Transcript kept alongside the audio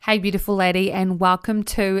Hey, beautiful lady, and welcome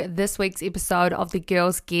to this week's episode of the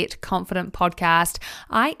Girls Get Confident podcast.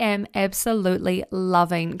 I am absolutely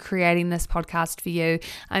loving creating this podcast for you.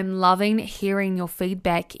 I'm loving hearing your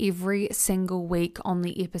feedback every single week on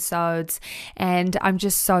the episodes, and I'm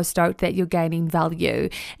just so stoked that you're gaining value.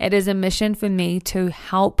 It is a mission for me to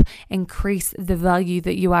help increase the value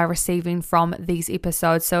that you are receiving from these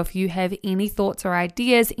episodes. So if you have any thoughts or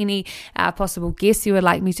ideas, any possible guests you would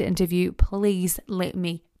like me to interview, please let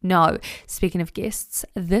me know. Speaking of guests,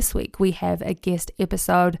 this week we have a guest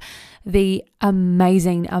episode, the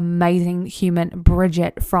amazing human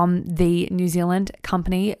Bridget from the New Zealand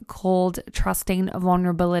company called Trusting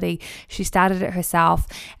Vulnerability. She started it herself.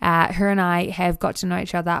 Her and I have got to know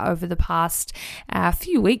each other over the past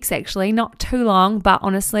few weeks, actually, not too long, but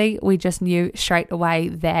honestly, we just knew straight away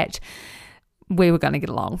that we were going to get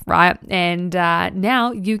along, right? And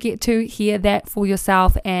now you get to hear that for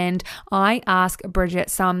yourself. And I ask Bridget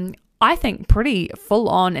some, I think, pretty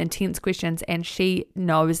full-on intense questions, and she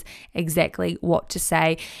knows exactly what to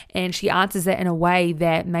say, and she answers it in a way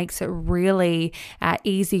that makes it really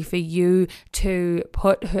easy for you to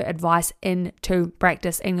put her advice into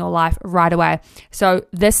practice in your life right away. So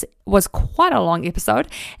this was quite a long episode,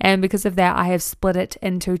 and because of that I have split it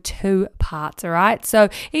into 2 parts. All right, so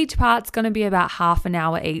each part's going to be about half an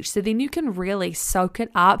hour each, so then you can really soak it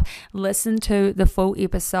up, listen to the full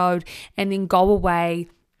episode, and then go away,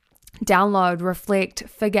 download, reflect,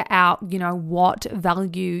 figure out, what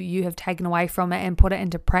value you have taken away from it and put it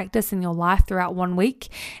into practice in your life throughout 1 week,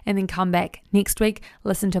 and then come back next week,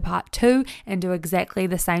 listen to part 2 and do exactly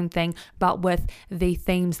the same thing, but with the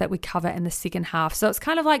themes that we cover in the second half. So it's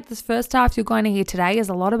kind of like this first half you're going to hear today is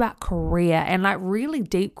a lot about career and like really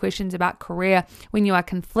deep questions about career when you are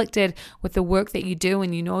conflicted with the work that you do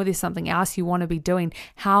and you know there's something else you want to be doing.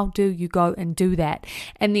 How do you go and do that?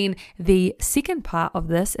 And then the second part of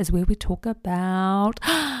this is where we talk about,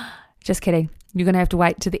 just kidding, you're going to have to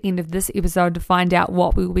wait to the end of this episode to find out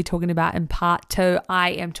what we will be talking about in part 2.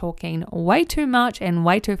 I am talking way too much and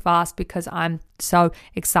way too fast because I'm so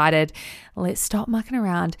excited. Let's stop mucking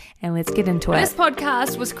around and let's get into it. This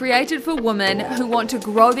podcast was created for women who want to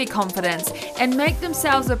grow their confidence and make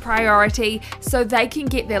themselves a priority so they can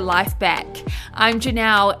get their life back. I'm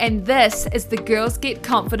Janelle, and this is the Girls Get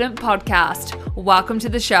Confident podcast. Welcome to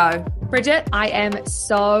the show. Bridget, I am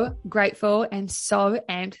so grateful and so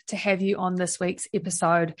amped to have you on this week's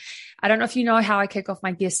episode. I don't know if you know how I kick off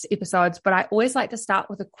my guest episodes, but I always like to start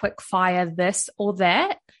with a quick fire this or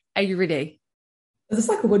that. Are you ready? Is this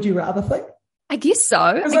like a would you rather thing? I guess so.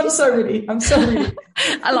 I'm so ready.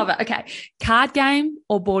 I love it. Okay. Card game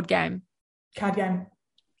or board game? Card game.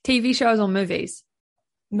 TV shows or movies?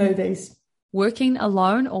 Movies. Working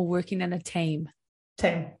alone or working in a team?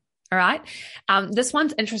 Team. All right. This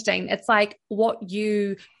one's interesting. It's like what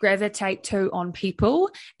you gravitate to on people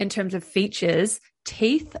in terms of features,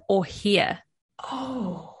 teeth or hair.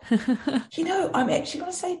 Oh, I'm actually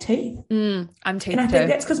going to say teeth. I'm teeth and I think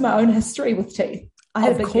that's because my own history with teeth. I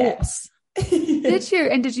had a big gap. Did you?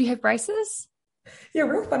 And did you have braces? Yeah,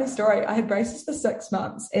 real funny story. I had braces for 6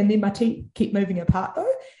 months and then my teeth kept moving apart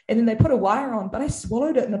though. And then they put a wire on, but I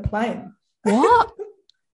swallowed it in a plane. What?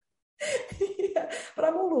 Yeah, but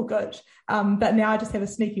I'm all good. But now I just have a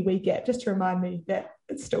sneaky wee gap just to remind me that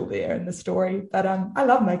it's still there in the story. But I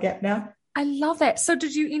love my gap now. I love that. So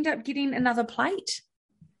did you end up getting another plate?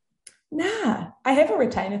 Nah, I have a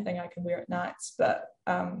retainer thing I can wear at nights, but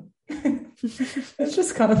it's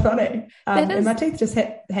just kind of funny. And my teeth just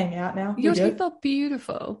hang out now. Your teeth are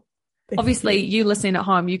beautiful. Obviously, you listening at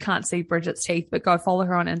home, you can't see Bridget's teeth, but go follow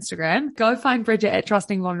her on Instagram. Go find Bridget at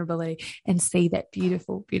Trusting Vulnerability and see that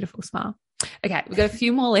beautiful, beautiful smile. Okay, we've got a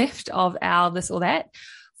few more left of our this or that.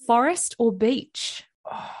 Forest or beach?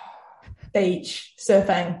 Oh, beach,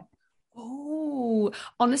 surfing. Oh,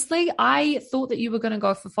 honestly, I thought that you were going to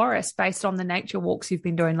go for forest based on the nature walks you've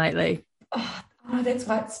been doing lately. Oh, that's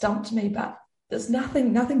why it stumped me, but there's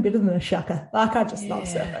nothing better than a shucker. Like, I just love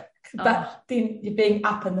surfing. But then you're being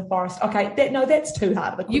up in the forest. Okay, that's too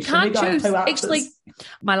hard of a question. You can't choose. Actually,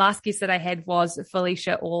 my last guest that I had was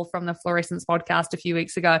Felicia All from the Fluorescence podcast a few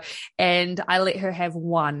weeks ago, and I let her have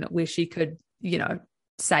one where she could,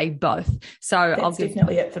 say both. So I'll give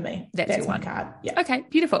definitely it for me. That's your one card. Yeah. Okay,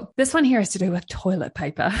 beautiful. This one here has to do with toilet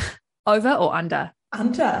paper. Over or under?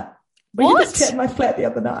 Under. What? We just chatted my flat the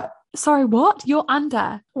other night. Sorry, what? You're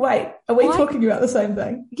under. Wait, are we talking about the same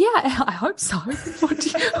thing? Yeah, I hope so.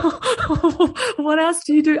 What else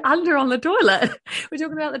do you do under on the toilet? We're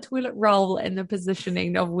talking about the toilet roll and the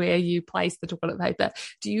positioning of where you place the toilet paper.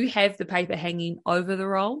 Do you have the paper hanging over the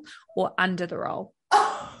roll or under the roll?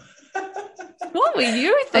 What were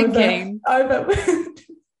you thinking? Over.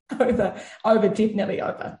 Definitely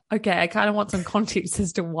over. Okay, I kind of want some context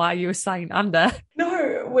as to why you were saying under.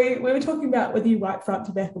 No, we were talking about whether you wipe front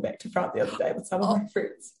to back or back to front the other day with some of my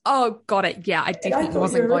friends. Oh, got it. Yeah, I definitely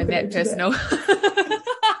wasn't going that personal.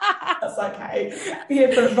 That's okay.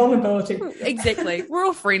 Yeah, for vulnerability. Exactly. We're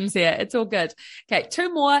all friends here. It's all good. Okay,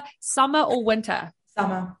 2 more. Summer or winter?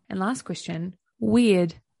 Summer. And last question,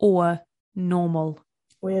 weird or normal?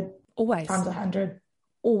 Weird. Always. Times 100.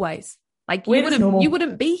 Always. Like Weird you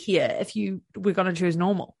wouldn't be here if you were going to choose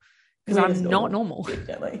normal, because I'm not normal.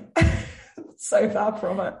 Definitely. So far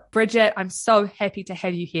from it. Bridget, I'm so happy to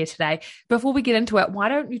have you here today. Before we get into it, why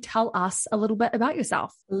don't you tell us a little bit about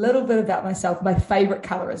yourself? A little bit about myself. My favorite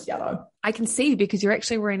color is yellow. I can see, because you're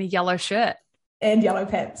actually wearing a yellow shirt. And yellow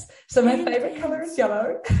pants. So my favorite color is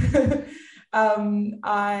yellow.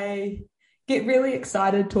 I get really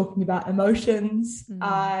excited talking about emotions.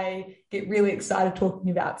 I get really excited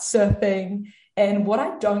talking about surfing. And what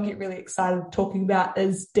I don't get really excited talking about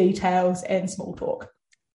is details and small talk.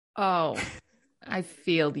 Oh, I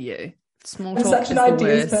feel you. Small I'm talk such is an the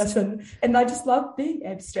ideas worst. person, and I just love being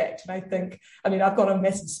abstract. And I've got a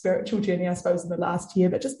massive spiritual journey, I suppose, in the last year,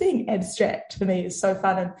 but just being abstract for me is so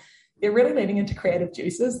fun. And you're really leaning into creative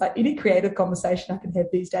juices. Like any creative conversation I can have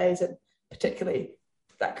these days, and particularly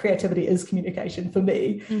that creativity is communication for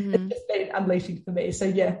me. It's just been unleashing for me. So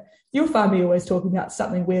yeah, you'll find me always talking about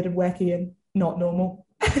something weird and wacky and not normal.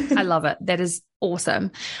 I love it. That is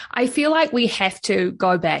awesome. I feel like we have to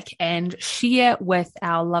go back and share with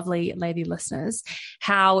our lovely lady listeners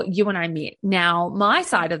how you and I met. Now, my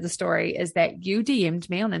side of the story is that you DM'd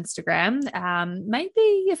me on Instagram,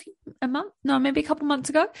 maybe a couple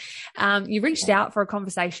months ago. You reached out for a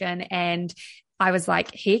conversation, and I was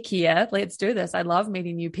like, heck yeah, let's do this. I love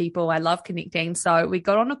meeting new people. I love connecting. So we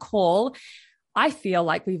got on a call. I feel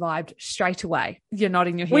like we vibed straight away. You're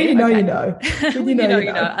nodding your head. Well, you know. You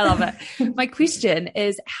know. I love it. My question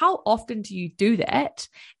is, how often do you do that?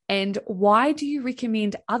 And why do you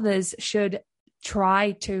recommend others should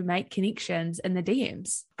try to make connections in the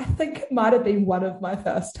DMs? I think it might have been one of my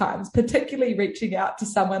first times, particularly reaching out to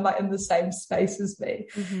someone like in the same space as me.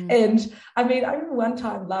 And I remember one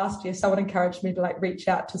time last year, someone encouraged me to like reach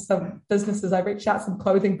out to some businesses. I reached out to some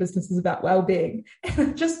clothing businesses about well-being,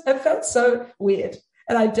 and it felt so weird.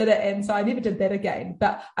 And I did it. And so I never did that again.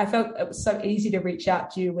 But I felt it was so easy to reach out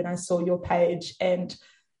to you when I saw your page and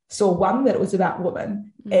saw, one, that it was about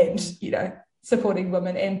women and, supporting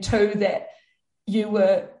women, and two, that you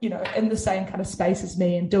were, in the same kind of space as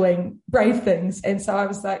me and doing brave things. And so I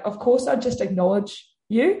was like, of course, I'd just acknowledge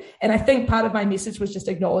you. And I think part of my message was just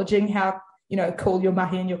acknowledging how, cool your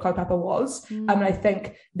mahi and your kaupapa was. And I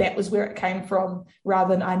think that was where it came from,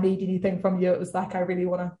 rather than I need anything from you. It was like, I really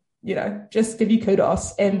want to, just give you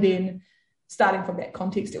kudos. And then starting from that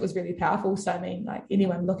context, it was really powerful. So like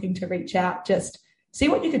anyone looking to reach out, just see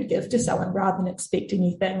what you could give to someone rather than expect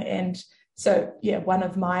anything. And so, yeah, one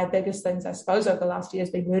of my biggest things, I suppose, over the last year has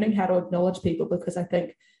been learning how to acknowledge people, because I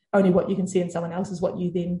think only what you can see in someone else is what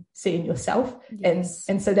you then see in yourself. Yes.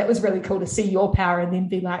 And so that was really cool to see your power and then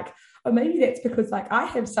be like, oh, maybe that's because like I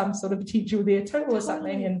have some sort of potential there too or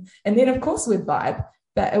something. And then, of course, with vibe,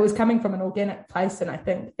 but it was coming from an organic place. And I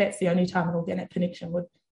think that's the only time an organic connection would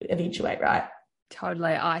eventuate, right?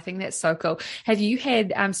 Totally. Oh, I think that's so cool. Have you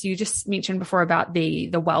had, so you just mentioned before about the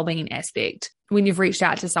well-being aspect, when you've reached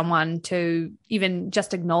out to someone to even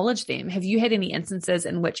just acknowledge them, have you had any instances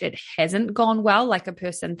in which it hasn't gone well? Like a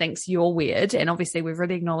person thinks you're weird, and obviously we've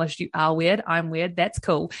already acknowledged you are weird. I'm weird. That's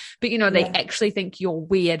cool. But they actually think you're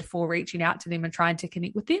weird for reaching out to them and trying to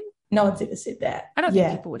connect with them. No one's ever said that. I don't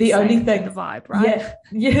think people would the say only thing, the vibe, right?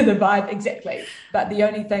 Yeah, the vibe, exactly. But the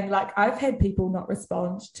only thing, like I've had people not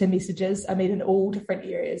respond to messages, in all different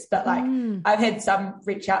areas, but like I've had some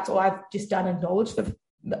reach out, or I've just done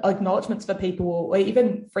acknowledgements for people, or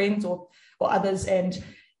even friends or others. And,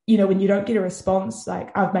 when you don't get a response,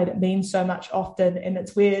 like I've made it mean so much often, and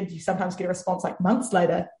it's weird. You sometimes get a response like months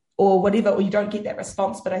later or whatever, or you don't get that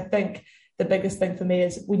response. But I think the biggest thing for me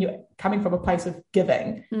is when you're coming from a place of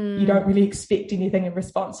giving, you don't really expect anything in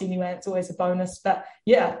response anyway. It's always a bonus. But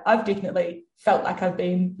yeah, I've definitely felt like I've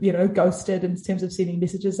been, ghosted in terms of sending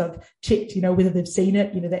messages. I've checked, whether they've seen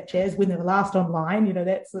it, that jazz, when they were last online,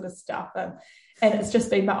 that sort of stuff. And it's just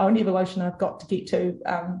been my own evolution I've got to get to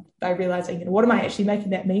by realizing, what am I actually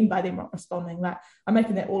making that mean by them not responding? Like I'm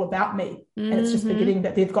making that all about me. And it's just forgetting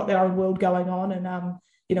that they've got their own world going on, and,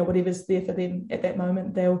 whatever's there for them at that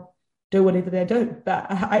moment, they'll do whatever they do,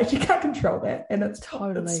 but I actually can't control that, and it's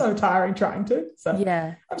so tiring trying to. So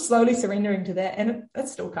yeah, I'm slowly surrendering to that, and it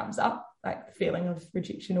still comes up, like the feeling of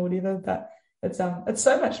rejection or whatever. But it's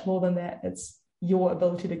so much more than that. It's your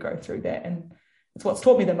ability to go through that and it's what's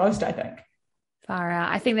taught me the most, I think. Far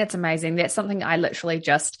out. I think that's amazing. That's something I literally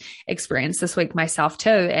just experienced this week myself too.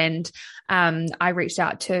 And I reached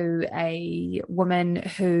out to a woman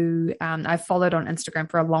who I've followed on Instagram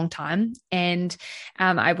for a long time. And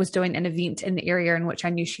I was doing an event in the area in which I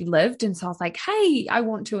knew she lived. And so I was like, hey, I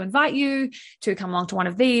want to invite you to come along to one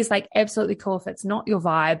of these. Like, absolutely cool. If it's not your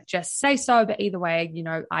vibe, just say so. But either way, you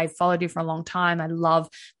know, I followed you for a long time. I love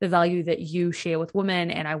the value that you share with women.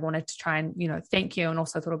 And I wanted to try and, you know, thank you. And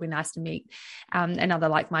also thought it'd be nice to meet another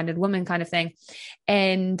like-minded woman kind of thing.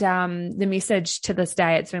 And the message to this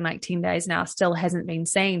day, it's been like 10 days now, still hasn't been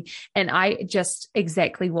seen. And I just,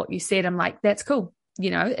 exactly what you said, I'm like, that's cool.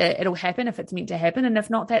 You know, it'll happen if it's meant to happen. And if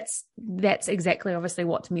not, that's exactly obviously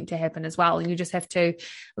what's meant to happen as well. And you just have to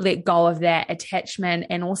let go of that attachment,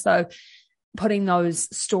 and also putting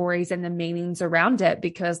those stories and the meanings around it,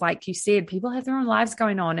 because like you said, people have their own lives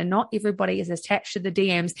going on and not everybody is attached to the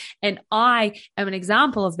DMs. And I am an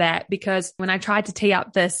example of that, because when I tried to tee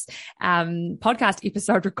up this podcast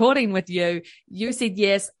episode recording with you, you said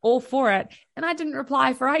yes, all for it. And I didn't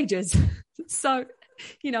reply for ages. So,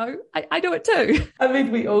 you know, I do it too. I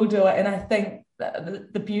mean, we all do it. And I think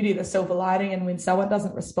the beauty, the silver lining, and when someone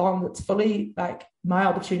doesn't respond, it's fully like my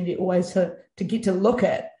opportunity always to get to look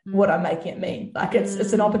at what I'm making it mean. Like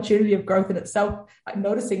it's an opportunity of growth in itself, like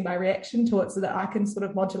noticing my reaction to it so that I can sort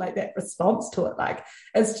of modulate that response to it. Like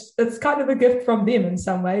it's kind of a gift from them in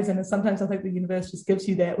some ways. And sometimes I think the universe just gives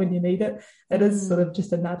you that when you need it. It is sort of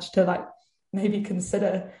just a nudge to like maybe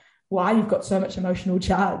consider why you've got so much emotional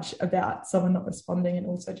charge about someone not responding, and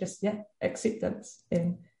also just, acceptance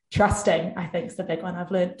and trusting, I think, is the big one.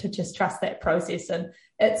 I've learned to just trust that process. And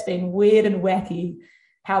it's been weird and wacky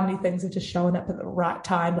how many things have just shown up at the right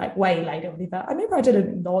time, like way later, whatever. I remember I did an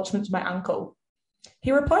acknowledgement to my uncle.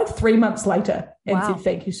 He replied 3 months later and said,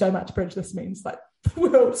 thank you so much, Bridge. This means like the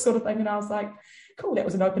world sort of thing. And I was like, cool, that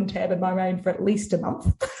was an open tab in my brain for at least a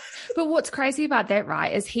month. But what's crazy about that,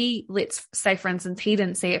 right, is he, let's say, for instance, he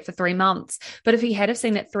didn't see it for 3 months, but if he had have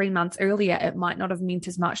seen it 3 months earlier, it might not have meant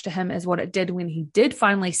as much to him as what it did when he did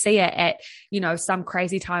finally see it at, you know, some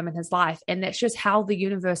crazy time in his life. And that's just how the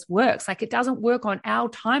universe works. Like, it doesn't work on our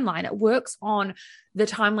timeline. It works on the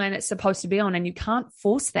timeline it's supposed to be on, and you can't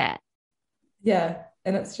force that. Yeah.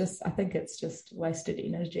 And it's just, I think it's just wasted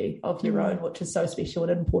energy of your own, which is so special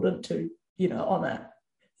and important to, you know, honor.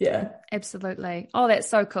 Yeah, absolutely. Oh, that's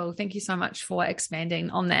so cool. Thank you so much for expanding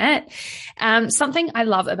on that. Something I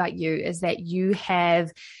love about you is that you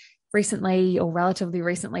have recently, or relatively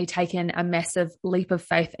recently, taken a massive leap of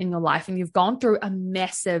faith in your life, and you've gone through a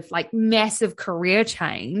massive career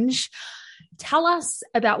change. Tell us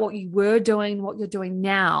about what you were doing, what you're doing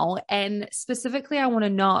now, and specifically, I want to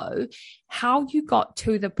know how you got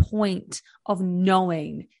to the point of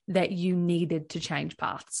knowing that you needed to change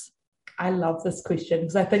paths. I love this question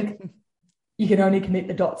because I think you can only connect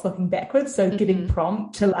the dots looking backwards. So getting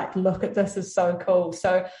prompt to like look at this is so cool.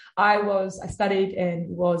 So I studied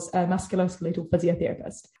and was a musculoskeletal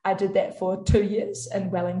physiotherapist. I did that for 2 years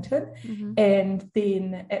in Wellington. And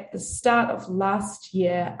then at the start of last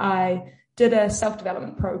year, I did a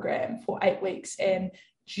self-development program for 8 weeks. And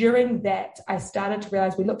during that, I started to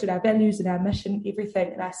realize, we looked at our values and our mission,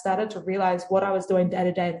 everything. And I started to realize what I was doing day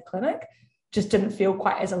to day in the clinic just didn't feel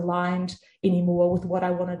quite as aligned anymore with what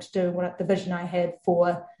I wanted to do, what the vision I had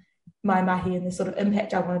for my mahi and the sort of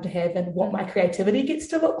impact I wanted to have and what my creativity gets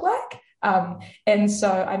to look like. And so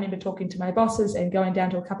I remember talking to my bosses and going down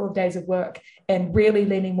to a couple of days of work and really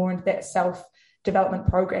leaning more into that self-development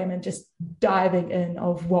program and just diving in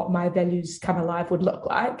of what my values come alive would look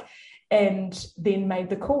like. And then made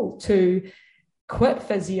the call to quit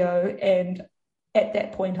physio. And at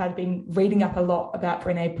that point, I'd been reading up a lot about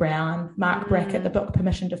Brené Brown, Mark Brackett, the book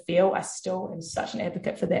Permission to Feel. I still am such an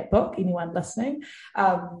advocate for that book, anyone listening.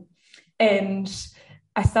 And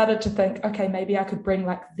I started to think, okay, maybe I could bring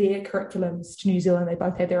like their curriculums to New Zealand. They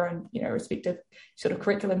both had their own, you know, respective sort of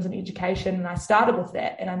curriculums and education. And I started with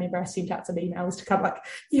that. And I remember I sent out some emails to come like,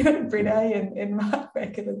 you know, Brené and Mark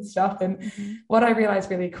Brackett and stuff. And what I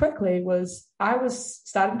realized really quickly was I was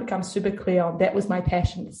starting to become super clear on that was my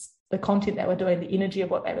passion, the content they were doing, the energy of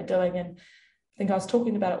what they were doing. And I think I was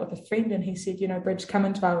talking about it with a friend and he said, you know, Bridge, come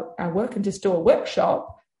into our work and just do a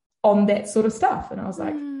workshop on that sort of stuff. And I was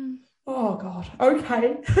like, oh God,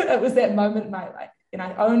 okay. It was that moment, mate, like, and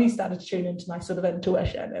I only started to tune into my sort of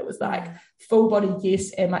intuition. It was like full body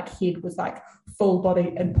yes, and like head was like full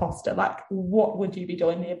body imposter. Like, what would you be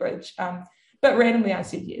doing there, Bridge? But randomly I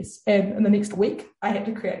said yes. And in the next week, I had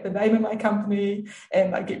to create the name of my company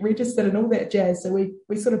and like get registered and all that jazz. So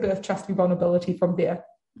we sort of birthed Trust and Vulnerability from there.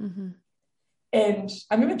 And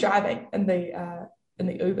I remember driving in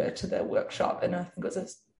the Uber to the workshop, and I think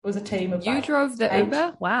it was a team of you drove the 8.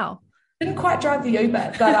 Uber. Wow. Didn't quite drive the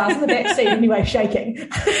Uber, but I was in the back seat anyway, shaking.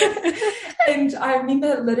 And I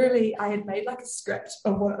remember literally I had made like a script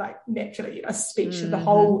of what, like, naturally a speech of the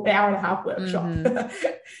whole hour and a half workshop.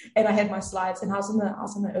 And I had my slides, and I was in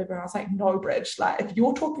the Uber, and I was like, no, Bridge, like, if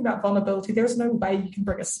you're talking about vulnerability, there is no way you can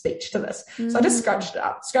bring a speech to this. So I just scratched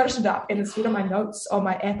it up, and instead of my notes on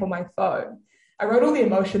my app on my phone, I wrote all the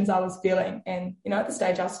emotions I was feeling. And, at the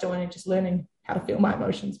stage I was still just learning how to feel my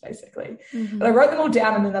emotions, basically. But I wrote them all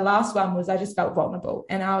down, and then the last one was I just felt vulnerable.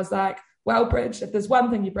 And I was like, well, Bridge, if there's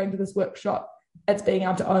one thing you bring to this workshop, it's being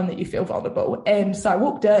able to own that you feel vulnerable. And so I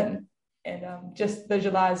walked in and just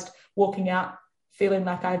visualized walking out feeling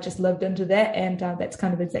like I just lived into that, and that's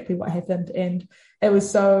kind of exactly what happened. And it was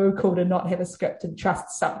so cool to not have a script and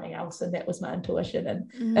trust something else, and that was my intuition.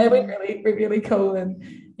 And it went really, really cool. And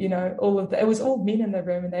it was all men in the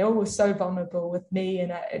room, and they all were so vulnerable with me,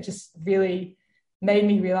 and it just really made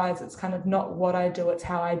me realize it's kind of not what I do, it's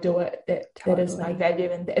how I do it that is my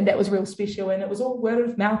value. And that was real special. And it was all word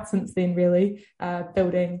of mouth since then, really,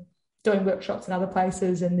 doing workshops in other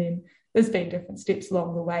places. And then there's been different steps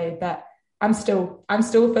along the way, but I'm still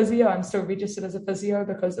a physio. I'm still registered as a physio,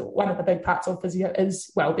 because one of the big parts of physio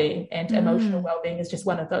is well-being, and emotional well-being is just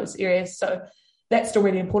one of those areas. So that's still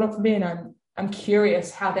really important for me. And I'm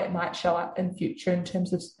curious how that might show up in future in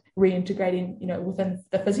terms of reintegrating, within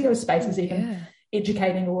the physio spaces, even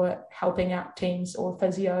educating or helping out teams or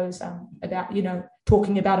physios about,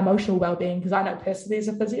 talking about emotional well-being. Because I know personally as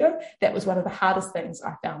a physio, that was one of the hardest things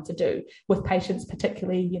I found to do with patients,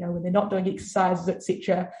 particularly, when they're not doing exercises,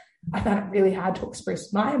 etc. I found it really hard to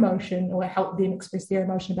express my emotion or help them express their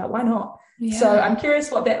emotion about why not. Yeah. So I'm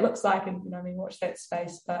curious what that looks like, and, watch that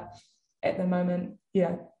space. But at the moment,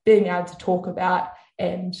 being able to talk about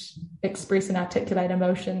and express and articulate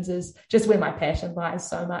emotions is just where my passion lies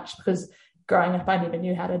so much, because growing up, I never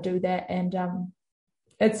knew how to do that. And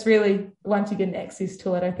it's really, once you get access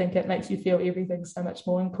to it, I think it makes you feel everything so much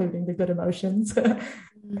more, including the good emotions.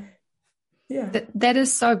 Yeah. That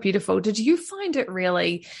is so beautiful. Did you find it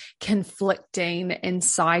really conflicting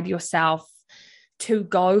inside yourself to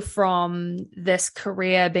go from this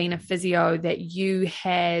career being a physio that you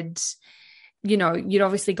had, you'd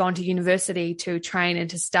obviously gone to university to train and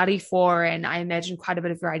to study for, and I imagine quite a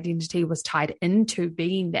bit of your identity was tied into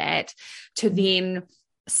being that, to then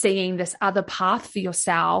seeing this other path for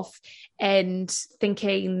yourself and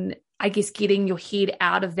thinking, I guess, getting your head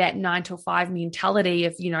out of that 9 to 5 mentality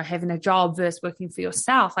of, having a job versus working for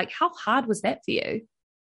yourself. Like, how hard was that for you?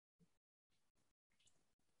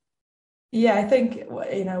 Yeah, I think,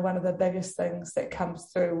 one of the biggest things that comes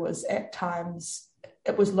through was at times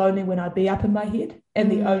it was lonely when I'd be up in my head,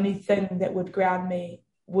 and the only thing that would ground me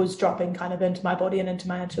was dropping kind of into my body and into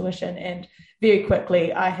my intuition. And very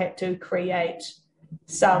quickly I had to create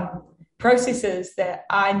some processes that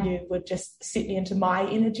I knew would just set me into my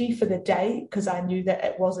energy for the day, because I knew that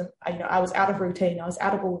it wasn't, I was out of routine, I was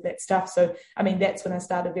out of all of that stuff. So that's when I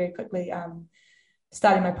started very quickly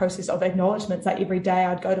starting my process of acknowledgements. Like every day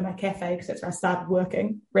I'd go to my cafe, because that's where I started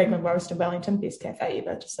working, Raglan Roast in Wellington, best cafe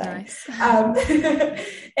ever to say. Nice.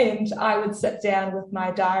 And I would sit down with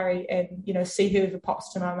my diary and, see whoever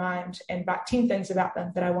pops to my mind and write 10 things about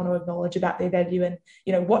them that I want to acknowledge about their value, and,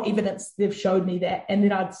 what evidence they've showed me that, and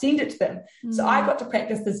then I'd send it to them. So I got to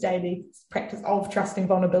practice this daily practice of trusting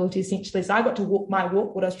vulnerability, essentially. So I got to walk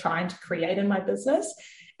what I was trying to create in my business.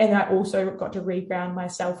 And I also got to reground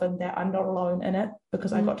myself in that I'm not alone in it,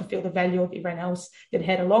 because I got to feel the value of everyone else that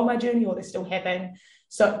had along my journey, or they're still having.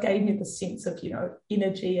 So it gave me the sense of,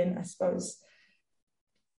 energy and, I suppose,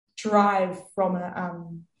 drive from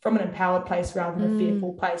an empowered place rather than a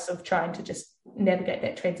fearful place of trying to just navigate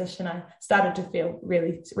that transition. I started to feel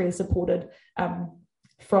really, really supported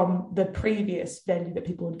from the previous value that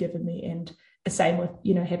people had given me. And the same with,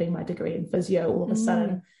 having my degree in physio, all of a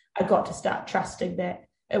sudden I got to start trusting that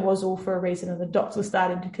it was all for a reason, and the dots were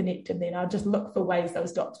starting to connect. And then I'd just look for ways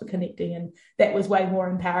those dots were connecting. And that was way more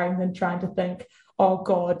empowering than trying to think, oh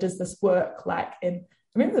God, does this work? And I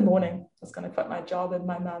remember the morning I was going to quit my job, and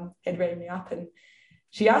my mum had rang me up, and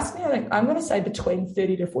she asked me, I think I'm going to say between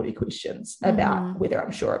 30 to 40 questions about whether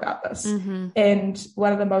I'm sure about this. And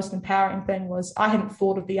one of the most empowering thing was I hadn't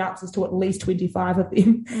thought of the answers to at least 25 of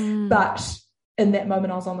them, but in that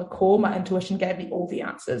moment I was on the call, my intuition gave me all the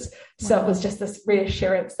answers. So it was just this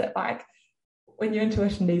reassurance that, like, when your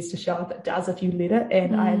intuition needs to show up, it does if you let it.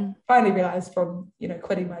 And I finally realized from,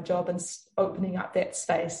 quitting my job and opening up that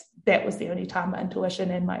space, that was the only time my intuition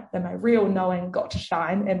and my real knowing got to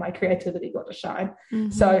shine, and my creativity got to shine.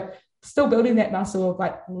 So still building that muscle of,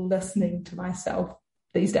 like, listening to myself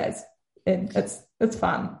these days. and it's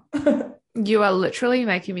fun. You are literally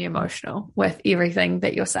making me emotional with everything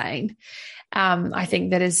that you're saying. I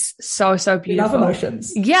think that is so beautiful. We love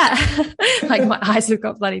emotions. Yeah. Like my eyes have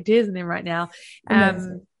got bloody tears in them right now.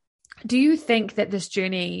 Do you think that this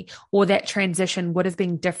journey or that transition would have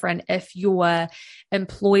been different if your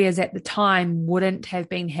employers at the time wouldn't have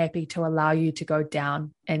been happy to allow you to go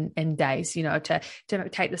down in days, you know, to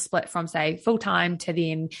take the split from, say, full-time to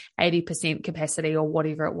then 80% capacity or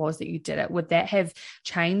whatever it was that you did it? Would that have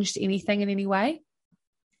changed anything in any way?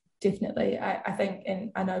 Definitely. I think,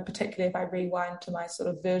 and I know particularly if I rewind to my sort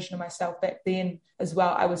of version of myself back then as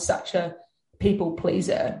well, I was such a people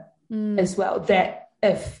pleaser as well, that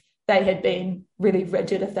if they had been really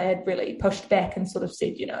rigid, if they had really pushed back and sort of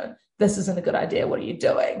said, you know, this isn't a good idea, what are you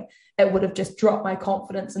doing? It would have just dropped my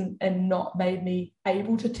confidence and not made me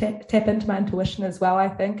able to tap into my intuition as well, I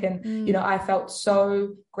think. And, you know, I felt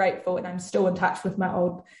so grateful, and I'm still in touch with my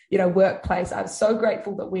old, you know, workplace. I was so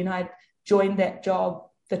grateful that when I joined that job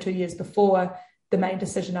the 2 years before, the main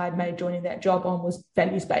decision I'd made joining that job on was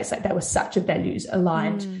values-based. Like, that was such a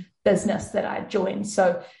values-aligned business that I joined.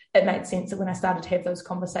 So it made sense that when I started to have those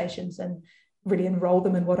conversations and really enroll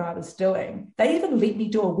them in what I was doing, they even let me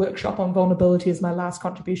do a workshop on vulnerability as my last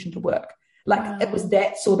contribution to work. Like, it was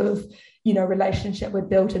that sort of, you know, relationship we'd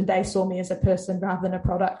built, and they saw me as a person rather than a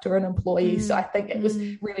product or an employee. So I think it was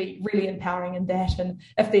really, really empowering in that. And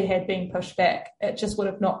if there had been pushback, it just would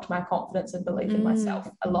have knocked my confidence and belief in myself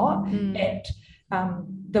a lot. And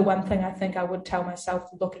the one thing I think I would tell myself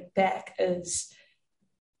looking back is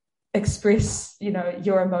express, you know,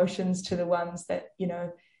 your emotions to the ones that, you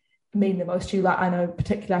know, mean the most to you. Like, I know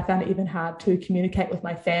particularly I found it even hard to communicate with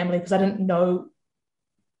my family because I didn't know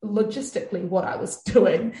logistically what I was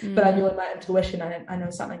doing, but I knew in my intuition. I know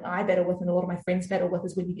something I battle with and a lot of my friends battle with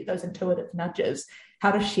is when you get those intuitive nudges,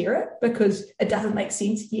 how to share it, because it doesn't make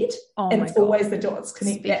sense yet. And it's always the dots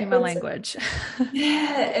connect. Speaking my language.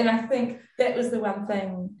 Yeah. And I think that was the one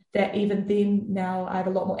thing that even then, now I have a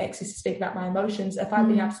lot more access to speak about my emotions. If I'd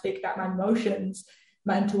been able to speak about my emotions,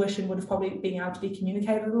 my intuition would have probably been able to be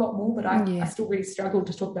communicated a lot more, but I still really struggled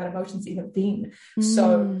to talk about emotions even then.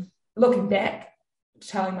 So looking back,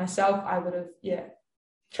 telling myself I would have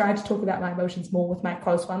tried to talk about my emotions more with my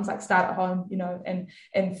close ones, like start at home, you know,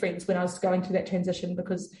 and friends when I was going through that transition,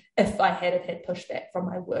 because if I had pushback from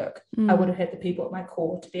my work, I would have had the people at my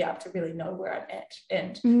core to be able to really know where I'm at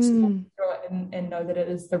and support me through it and know that it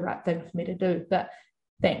is the right thing for me to do. But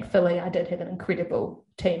thankfully I did have an incredible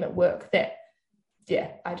team at work that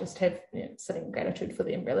I just have sitting in gratitude for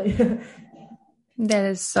them, really. That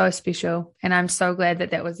is so special. And I'm so glad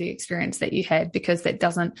that that was the experience that you had, because that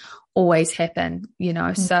doesn't always happen, you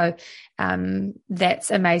know. So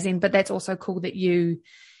that's amazing. But that's also cool that you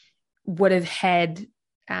would have had,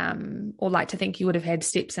 or like to think you would have had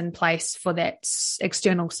steps in place for that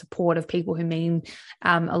external support of people who mean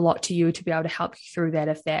a lot to you to be able to help you through that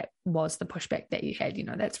if that was the pushback that you had. You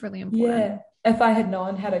know, that's really important. Yeah. If I had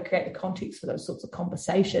known how to create the context for those sorts of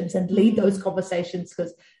conversations and lead those conversations,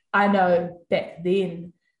 because I know back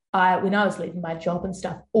then, when I was leaving my job and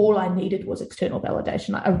stuff, all I needed was external validation.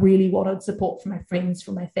 Like, I really wanted support from my friends,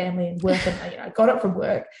 from my family and work, and I got it from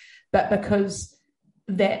work. But because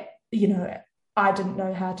that, you know, I didn't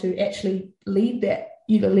know how to actually lead that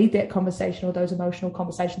conversation or those emotional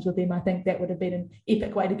conversations with them, I think that would have been an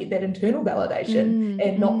epic way to get that internal validation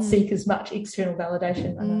and not seek as much external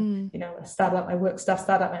validation. I know, you know, I started up my work stuff,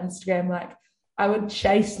 started up my Instagram, like, I would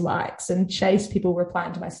chase likes and chase people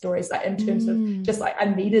replying to my stories, like in terms of just like I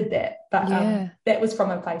needed that. But that was from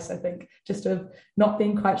a place, I think, just of not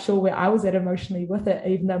being quite sure where I was at emotionally with it,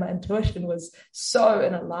 even though my intuition was so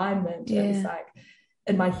in alignment. It was like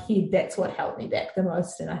in my head, that's what held me back the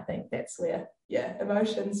most. And I think that's where,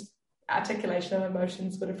 emotions, articulation of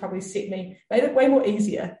emotions would have probably made it way more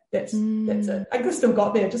easier. That's it. I could have still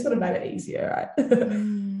got there, just would have made it easier,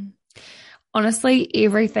 right? Honestly,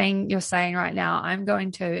 everything you're saying right now, I'm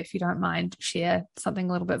going to, if you don't mind, share something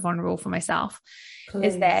a little bit vulnerable for myself.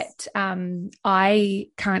 Please. Is that I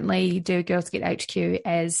currently do Girls Get HQ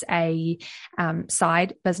as a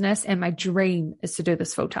side business, and my dream is to do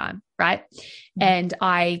this full time, right? And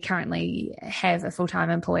I currently have a full-time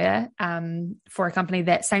employer for a company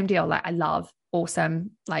that same deal, like I love,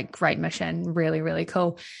 awesome, like great mission, really, really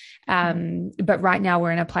cool. But right now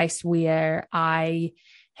we're in a place where I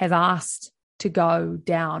have asked to go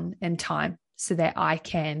down in time so that I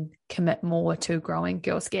can commit more to growing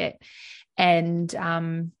Girls Get. And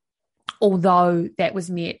although that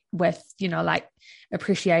was met with, you know, like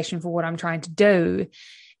appreciation for what I'm trying to do,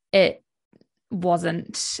 it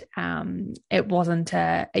wasn't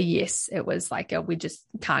a yes. It was like we just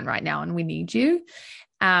can't right now and we need you.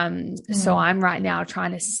 So I'm right now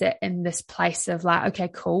trying to sit in this place of like, okay,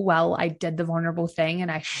 cool. Well, I did the vulnerable thing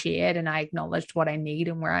and I shared and I acknowledged what I need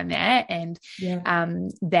and where I'm at. And,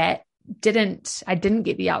 I didn't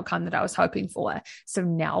get the outcome that I was hoping for. So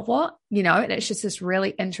now what, and it's just this really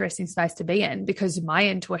interesting space to be in, because my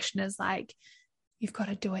intuition is like, you've got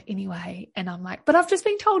to do it anyway. And I'm like, but I've just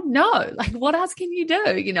been told no, like what else can you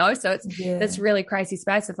do? So it's this really crazy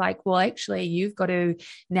space of like, well, actually you've got to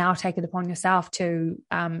now take it upon yourself to,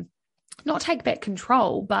 not take back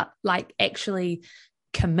control, but like actually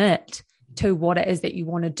commit to what it is that you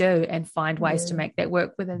want to do and find ways to make that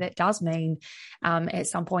work, whether that does mean at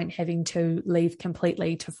some point having to leave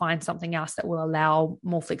completely to find something else that will allow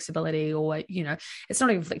more flexibility, or it's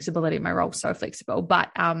not even flexibility, my role's so flexible, but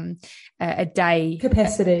a day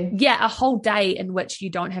capacity, a whole day in which you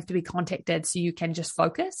don't have to be contacted, so you can just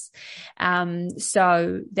focus.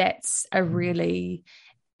 So that's a really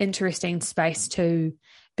interesting space to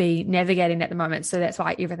be navigating at the moment. So that's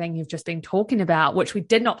why everything you've just been talking about, which we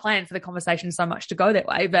did not plan for the conversation so much to go that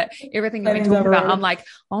way, but everything you've been talking about, I'm like,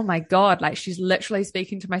 oh my God, like she's literally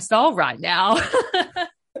speaking to my soul right now.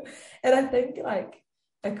 And I think like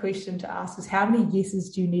a question to ask is, how many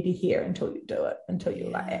yeses do you need to hear until you do it, until you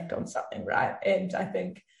like act on something, right? And I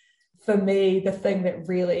think for me, the thing that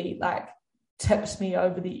really like tipped me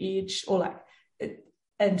over the edge, or like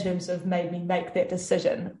in terms of made me make that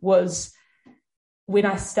decision, was when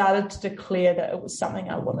I started to declare that it was something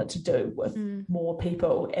I wanted to do with more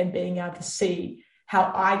people, and being able to see how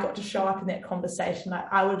I got to show up in that conversation. Like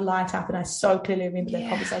I would light up, and I so clearly remember that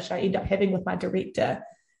conversation I ended up having with my director.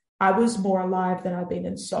 I was more alive than I've been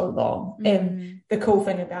in so long. And the cool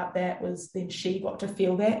thing about that was then she got to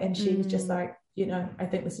feel that, and she was just like, I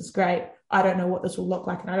think this is great. I don't know what this will look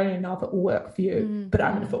like, and I don't even know if it will work for you, but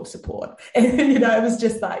I'm in full support. And, it was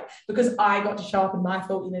just like, because I got to show up in my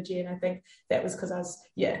full energy. And I think that was because I was,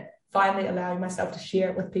 finally allowing myself to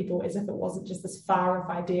share it with people as if it wasn't just this far off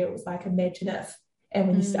idea. It was like, imagine if. And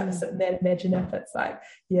when you start to sit in that imagine if, it's like,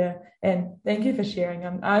 and thank you for sharing.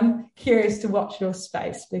 I'm curious to watch your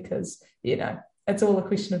space, because, it's all a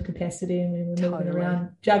question of capacity, and when we're moving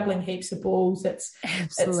around, juggling heaps of balls, it's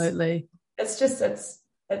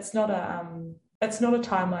not a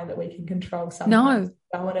timeline that we can control sometimes.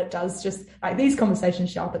 No. And it does just like these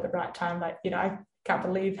conversations show up at the right time. Like, I can't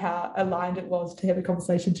believe how aligned it was to have a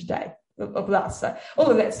conversation today of us. So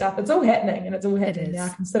all of that stuff, it's all happening, and it's all happening now. I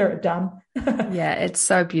consider it done. It's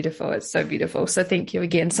so beautiful. It's so beautiful. So thank you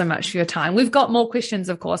again so much for your time. We've got more questions,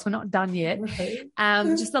 of course. We're not done yet.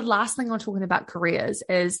 Just the last thing on talking about careers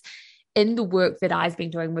is, in the work that I've been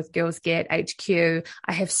doing with Girls Get HQ,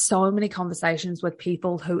 I have so many conversations with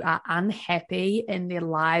people who are unhappy in their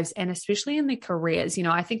lives, and especially in their careers.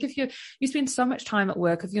 I think if you spend so much time at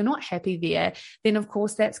work, if you're not happy there, then of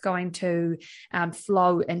course that's going to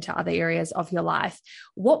flow into other areas of your life.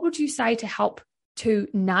 What would you say to help to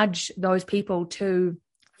nudge those people to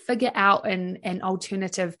figure out an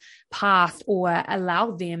alternative path, or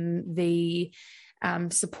allow them the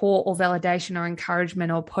support or validation or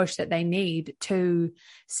encouragement or push that they need to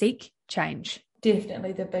seek change?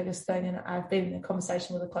 Definitely the biggest thing, and I've been in a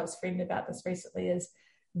conversation with a close friend about this recently, is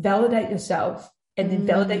validate yourself, and then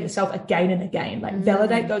validate yourself again and again. Like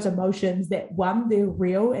validate those emotions that, one, they're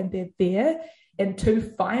real and they're there, and two,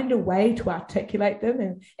 find a way to articulate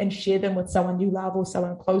them and share them with someone you love or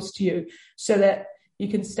someone close to you, so that you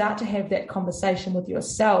can start to have that conversation with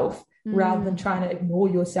yourself, rather than trying to ignore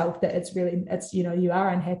yourself, that it's you are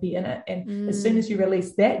unhappy in it. And as soon as you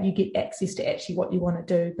release that, you get access to actually what you want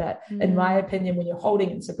to do. But in my opinion, when you're holding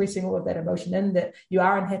and suppressing all of that emotion in, that you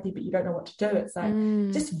are unhappy but you don't know what to do, it's like,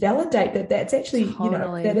 just validate that that's actually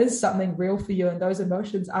that is something real for you, and those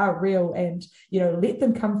emotions are real, and let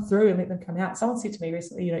them come through and let them come out. Someone said to me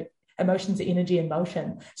recently, emotions are energy in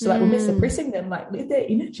motion. So like when we're suppressing them, like let that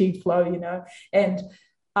energy flow, and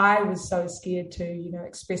I was so scared to,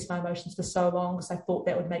 express my emotions for so long, because I thought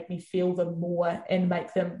that would make me feel them more and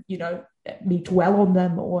make them, me dwell on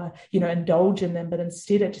them or, indulge in them. But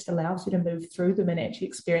instead, it just allows you to move through them and actually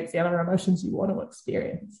experience the other emotions you want to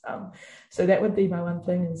experience. So that would be my one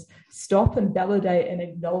thing, is stop and validate and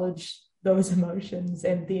acknowledge those emotions,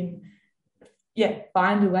 and then,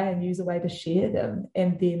 find a way and use a way to share them.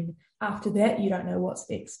 And then after that, you don't know what's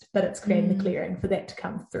next, but it's creating the clearing for that to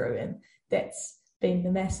come through. And that's been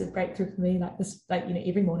the massive breakthrough for me. Like this,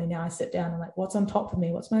 every morning now I sit down and like, what's on top for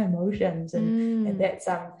me? What's my emotions? And that's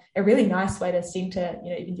a really nice way to center,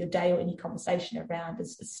 even your day or any conversation around,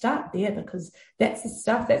 is start there, because that's the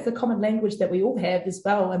stuff, that's the common language that we all have as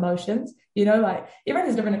well. Emotions, like everyone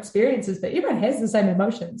has different experiences, but everyone has the same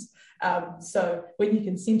emotions. So when you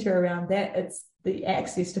can center around that, it's the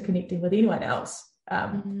access to connecting with anyone else.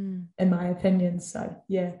 in my opinion. So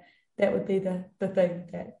yeah, that would be the thing,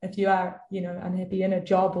 that if you are, unhappy in a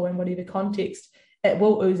job or in whatever context, it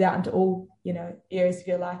will ooze out into all, areas of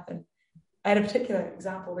your life. And I had a particular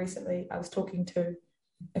example recently. I was talking to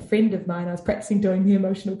a friend of mine. I was practicing doing the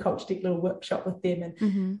emotional coach deck little workshop with them,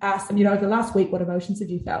 and asked them, over the last week, what emotions have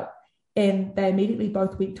you felt? And they immediately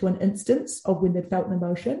both went to an instance of when they'd felt an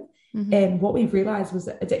emotion. And what we've realized was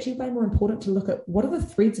that it's actually way more important to look at what are the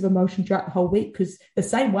threads of emotion throughout the whole week, because the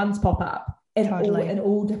same ones pop up in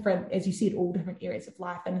all different, as you said, all different areas of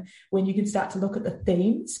life. And when you can start to look at the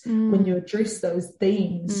themes, when you address those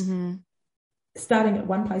themes, starting at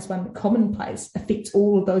one place, one common place affects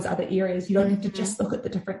all of those other areas. You don't have to just look at the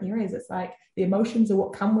different areas. It's like the emotions are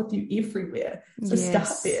what come with you everywhere. So start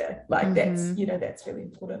there. Like that's really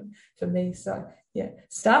important for me. So yeah,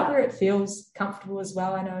 start where it feels comfortable as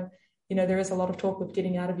well. I know, there is a lot of talk of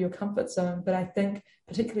getting out of your comfort zone, but I think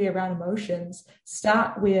particularly around emotions,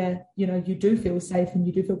 start where, you do feel safe and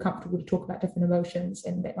you do feel comfortable to talk about different emotions.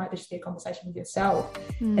 And that might just be a conversation with yourself.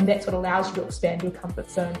 And that's what allows you to expand your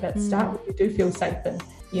comfort zone. But start where you do feel safe and,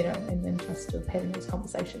 and trust of having those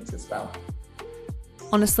conversations as well.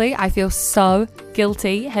 Honestly, I feel so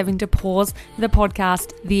guilty having to pause the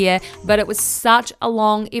podcast there, but it was such a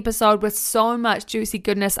long episode with so much juicy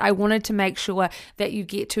goodness. I wanted to make sure that you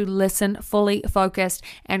get to listen fully focused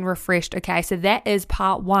and refreshed. Okay, so that is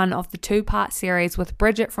part 1 of the 2-part series with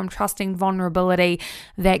Bridget from Trusting Vulnerability.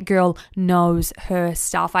 That girl knows her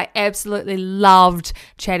stuff. I absolutely loved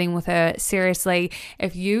chatting with her. Seriously,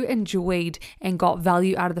 if you enjoyed and got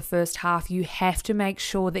value out of the first half, you have to make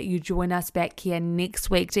sure that you join us back here next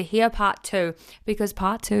week to hear part 2, because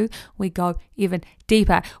part 2 we go even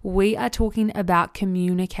deeper. We are talking about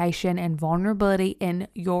communication and vulnerability in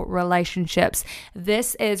your relationships.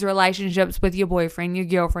 This is relationships with your boyfriend, your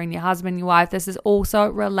girlfriend, your husband, your wife. This is also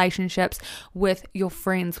relationships with your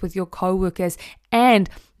friends, with your co-workers, and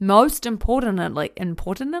most importantly,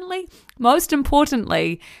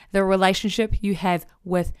 the relationship you have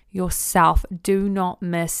with yourself. Do not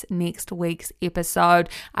miss next week's episode.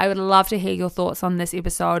 I would love to hear your thoughts on this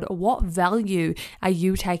episode. What value are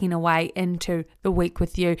you taking away into the week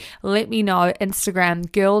with you? Let me know. Instagram,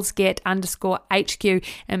 girlsget_HQ,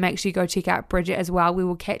 and make sure you go check out Bridget as well. We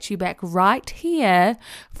will catch you back right here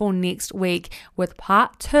for next week with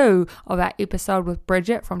part 2 of our episode with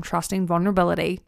Bridget from Trusting Vulnerability.